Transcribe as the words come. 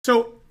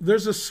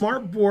there's a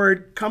smart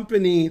board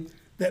company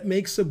that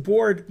makes a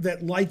board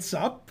that lights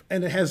up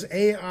and it has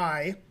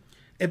AI.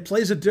 It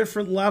plays at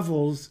different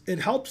levels. It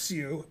helps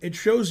you. It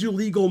shows you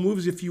legal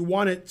moves if you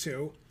want it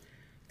to.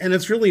 And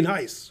it's really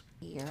nice.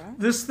 Yeah.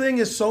 This thing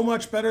is so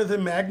much better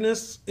than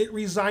Magnus. It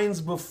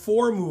resigns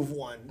before move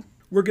 1.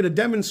 We're going to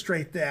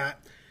demonstrate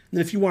that. And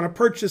if you want to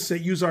purchase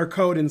it, use our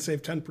code and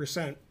save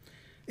 10%.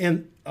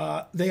 And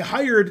they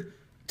hired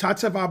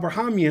Tatev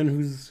Abrahamian,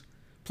 who's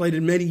played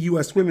in many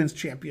U.S. women's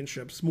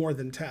championships, more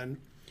than 10,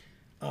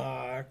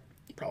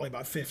 probably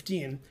about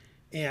 15.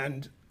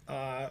 And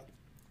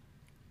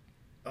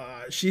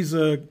she's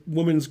a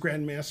women's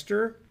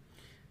grandmaster,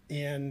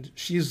 and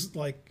she's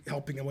like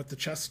helping him with the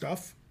chess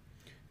stuff.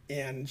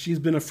 And she's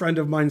been a friend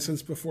of mine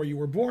since before you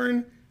were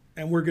born.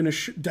 And we're going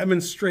to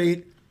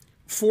demonstrate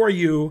for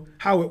you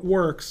how it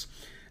works.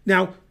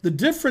 Now, the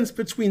difference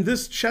between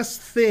this chess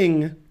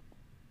thing,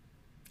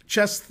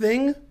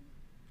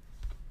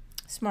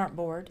 Smart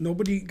board.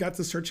 nobody got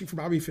the searching for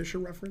Bobby Fischer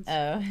reference?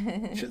 Oh.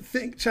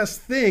 Chess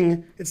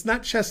thing, it's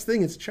not chess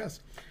thing, it's chess.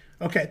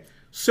 Okay,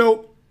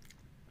 so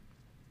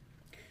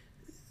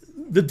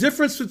the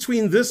difference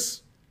between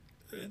this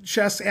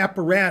chess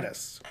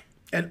apparatus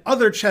and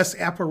other chess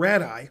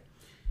apparati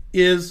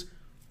is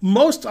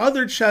most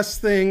other chess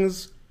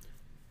things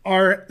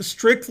are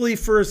strictly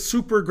for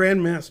super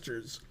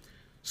grandmasters.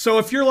 So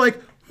if you're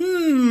like,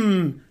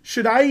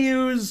 should I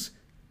use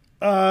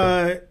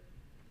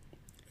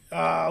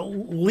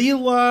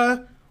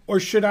Leela, or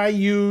should I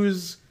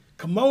use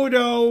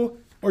Komodo,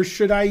 or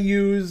should I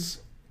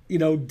use,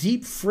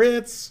 Deep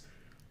Fritz,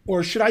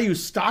 or should I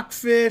use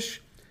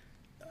Stockfish?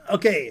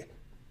 Okay,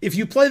 if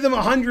you play them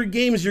 100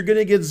 games, you're going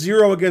to get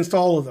 0 against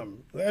all of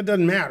them. That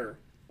doesn't matter.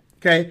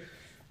 Okay,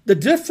 the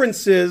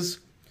difference is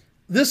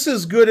this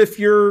is good if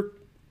you're,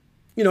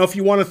 if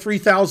you want a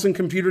 3000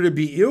 computer to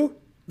beat you,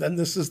 then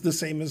this is the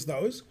same as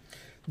those.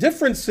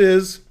 Difference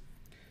is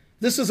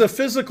this is a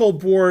physical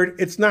board.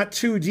 It's not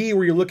 2D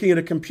where you're looking at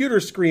a computer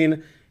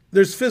screen.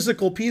 There's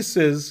physical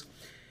pieces,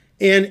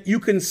 and you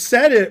can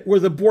set it where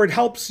the board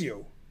helps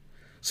you.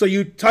 So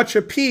you touch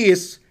a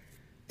piece,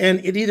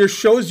 and it either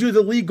shows you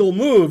the legal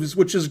moves,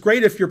 which is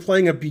great if you're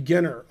playing a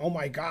beginner. Oh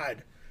my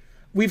God.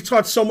 We've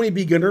taught so many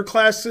beginner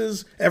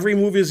classes. Every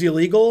move is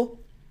illegal.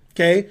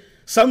 Okay.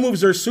 Some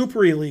moves are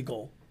super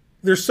illegal.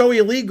 They're so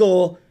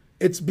illegal,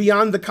 it's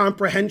beyond the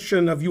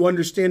comprehension of you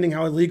understanding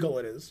how illegal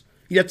it is.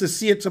 You have to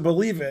see it to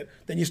believe it.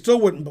 Then you still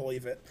wouldn't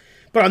believe it.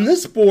 But on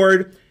this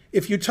board,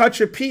 if you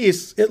touch a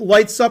piece, it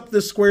lights up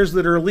the squares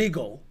that are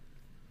illegal.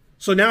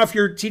 So now if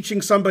you're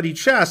teaching somebody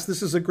chess,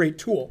 this is a great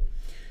tool.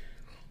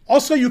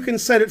 Also, you can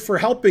set it for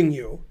helping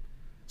you.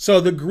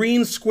 So the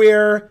green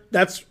square,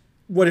 that's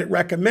what it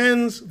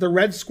recommends. The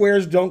red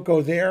squares don't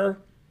go there.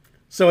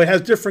 So it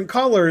has different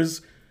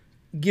colors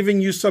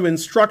giving you some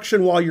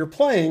instruction while you're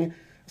playing,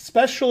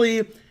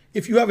 especially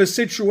if you have a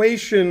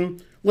situation,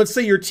 let's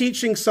say you're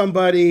teaching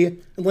somebody,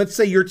 and let's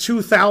say you're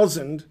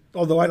 2000,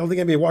 although I don't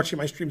think anybody watching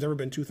my stream's ever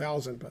been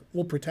 2000, but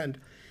we'll pretend.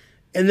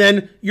 And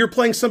then you're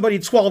playing somebody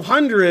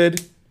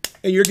 1200,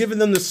 and you're giving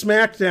them the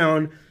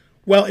smackdown.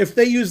 Well, if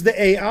they use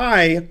the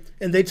AI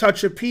and they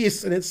touch a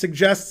piece and it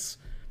suggests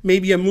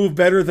maybe a move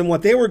better than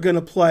what they were going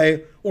to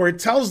play, or it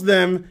tells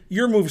them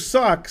your move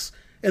sucks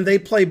and they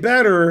play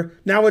better,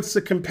 now it's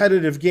a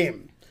competitive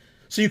game.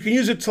 So you can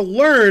use it to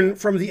learn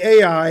from the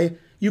AI.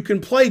 You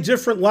can play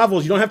different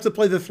levels. You don't have to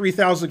play the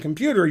 3000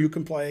 computer. You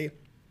can play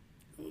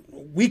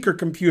weaker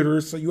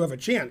computers, so you have a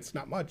chance.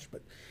 Not much,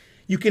 but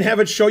you can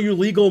have it show you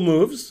legal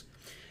moves.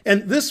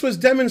 And this was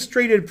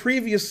demonstrated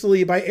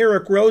previously by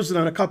Eric Rosen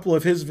on a couple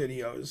of his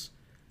videos.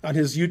 On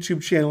his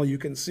YouTube channel, you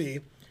can see.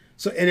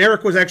 And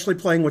Eric was actually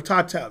playing with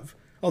Tatev,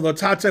 although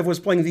Tatev was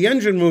playing the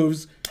engine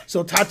moves,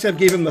 so Tatev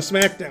gave him the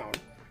smackdown.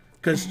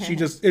 Because it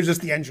was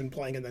just the engine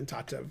playing, and then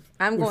Tatev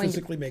would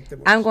physically make the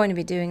moves. I'm going to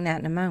be doing that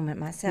in a moment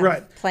myself,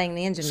 right. Playing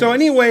the engine So moves.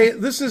 Anyway,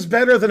 this is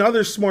better than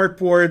other smart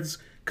boards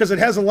because it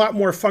has a lot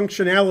more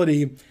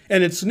functionality,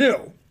 and it's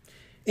new.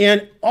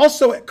 And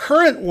also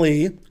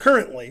currently,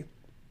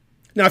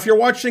 now if you're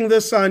watching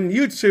this on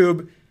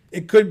YouTube,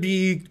 it could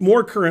be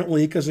more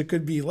currently because it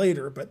could be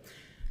later, but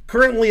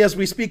currently as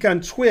we speak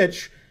on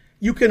Twitch,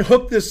 you can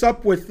hook this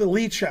up with the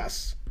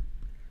Lichess.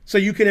 So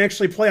you can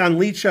actually play on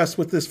Lichess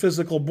with this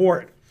physical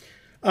board.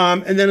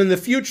 And then in the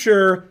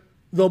future,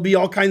 there'll be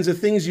all kinds of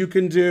things you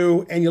can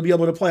do, and you'll be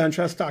able to play on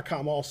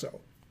chess.com also.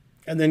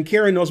 And then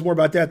Karen knows more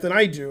about that than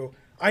I do.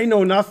 I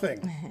know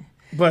nothing,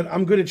 but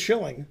I'm good at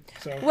shilling.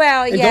 So.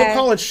 Well, and don't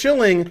call it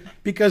shilling,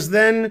 because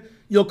then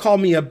you'll call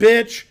me a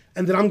bitch,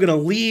 and then I'm going to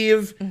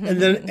leave,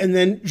 and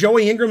then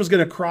Joey Ingram's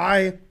going to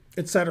cry,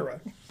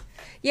 etc.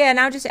 Yeah,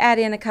 and I'll just add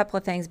in a couple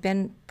of things.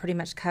 Ben pretty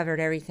much covered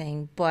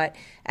everything, but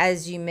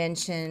as you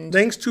mentioned...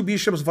 Thanks to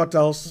Bishops, what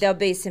else? There'll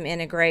be some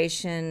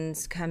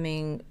integrations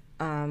coming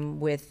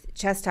with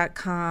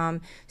chess.com,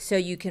 so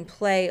you can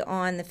play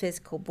on the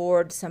physical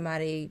board.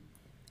 Somebody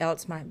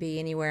else might be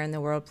anywhere in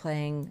the world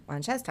playing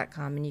on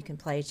chess.com, and you can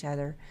play each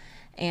other.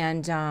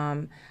 And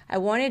I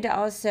wanted to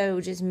also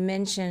just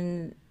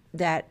mention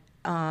that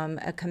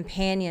a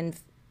companion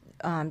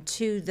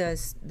to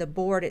the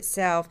board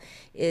itself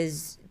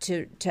is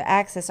to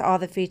access all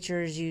the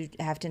features. You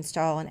have to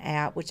install an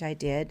app, which I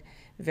did.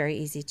 Very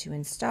easy to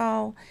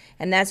install,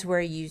 and that's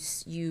where you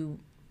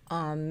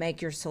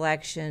make your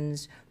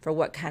selections for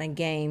what kind of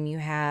game you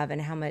have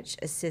and how much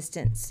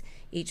assistance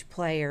each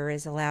player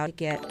is allowed to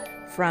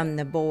get from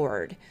the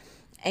board.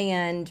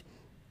 And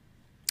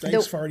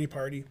thanks, Farty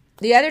Party.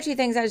 The other two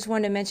things I just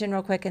wanted to mention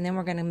real quick, and then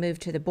we're going to move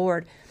to the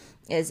board,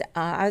 is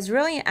I'm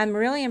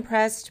really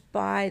impressed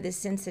by the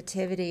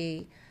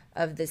sensitivity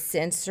of the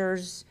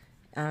sensors.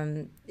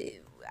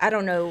 I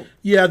don't know.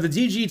 Yeah, the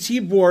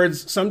DGT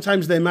boards,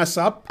 sometimes they mess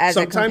up. As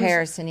sometimes a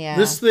comparison, yeah.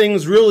 This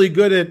thing's really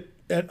good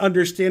at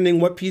understanding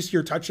what piece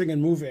you're touching and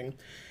moving.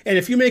 And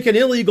if you make an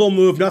illegal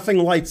move, nothing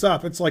lights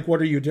up. It's like, what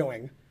are you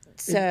doing?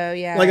 So,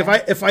 yeah.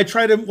 Like if I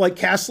try to like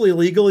castle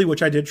illegally,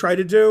 which I did try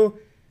to do,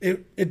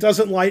 it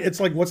doesn't light. It's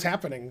like, what's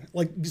happening?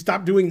 Like,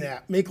 stop doing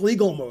that. Make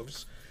legal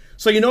moves.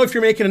 So you know if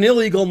you're making an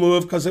illegal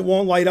move because it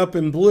won't light up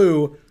in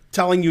blue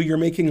telling you you're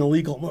making a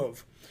legal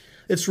move.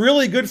 It's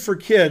really good for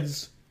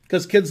kids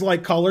because kids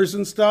like colors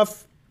and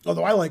stuff,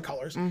 although I like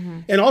colors. Mm-hmm.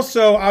 And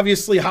also,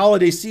 obviously,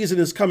 holiday season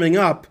is coming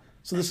up,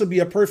 so this would be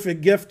a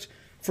perfect gift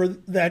for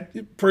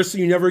that person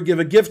you never give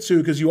a gift to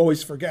because you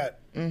always forget.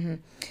 Mm-hmm.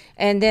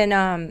 And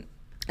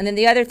then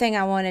the other thing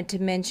I wanted to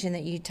mention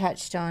that you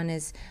touched on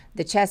is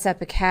the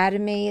ChessUp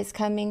Academy is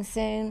coming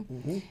soon.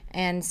 Mm-hmm.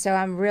 And so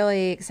I'm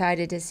really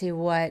excited to see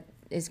what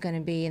is going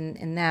to be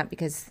in that,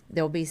 because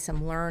there'll be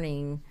some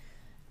learning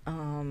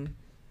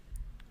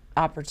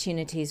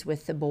opportunities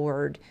with the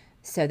board.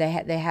 So they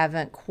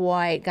haven't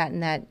quite gotten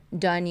that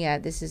done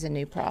yet. This is a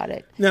new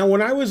product. Now,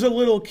 when I was a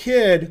little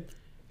kid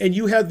and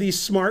you had these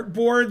smart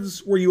boards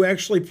where you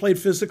actually played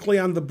physically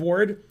on the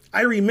board,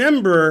 I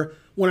remember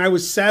when I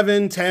was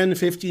 7, 10,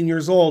 15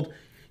 years old,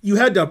 you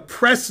had to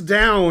press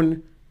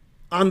down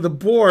on the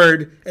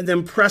board and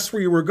then press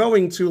where you were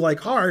going to, like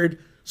hard,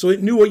 so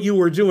it knew what you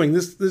were doing.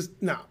 This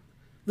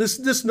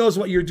knows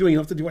what you're doing. You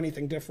don't have to do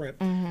anything different.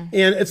 Mm-hmm.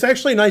 And it's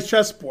actually a nice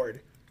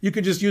chessboard. You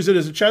could just use it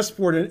as a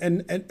chessboard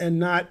and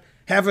not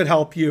have it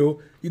help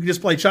you. You can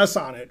just play chess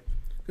on it.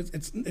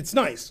 It's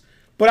nice.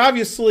 But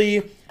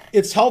obviously,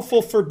 it's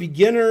helpful for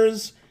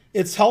beginners.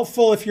 It's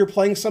helpful if you're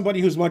playing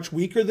somebody who's much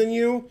weaker than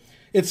you.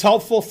 It's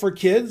helpful for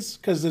kids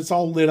because it's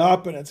all lit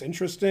up and it's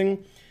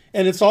interesting.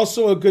 And it's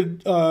also a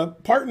good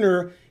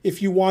partner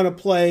if you want to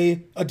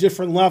play a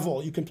different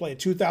level. You can play a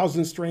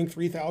 2,000 strength,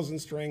 3,000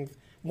 strength,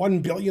 1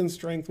 billion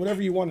strength,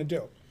 whatever you want to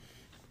do.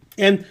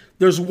 And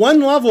there's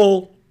one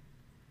level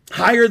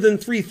higher than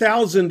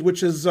 3,000,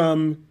 which is,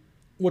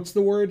 what's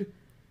the word?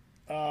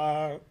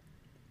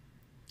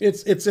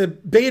 It's a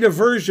beta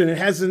version.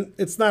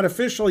 It's not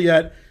official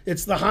yet.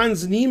 It's the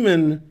Hans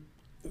Niemann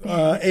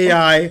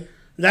AI.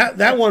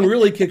 That one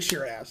really kicks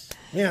your ass.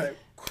 Man, it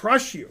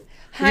crush you.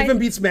 It even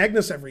beats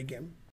Magnus every game.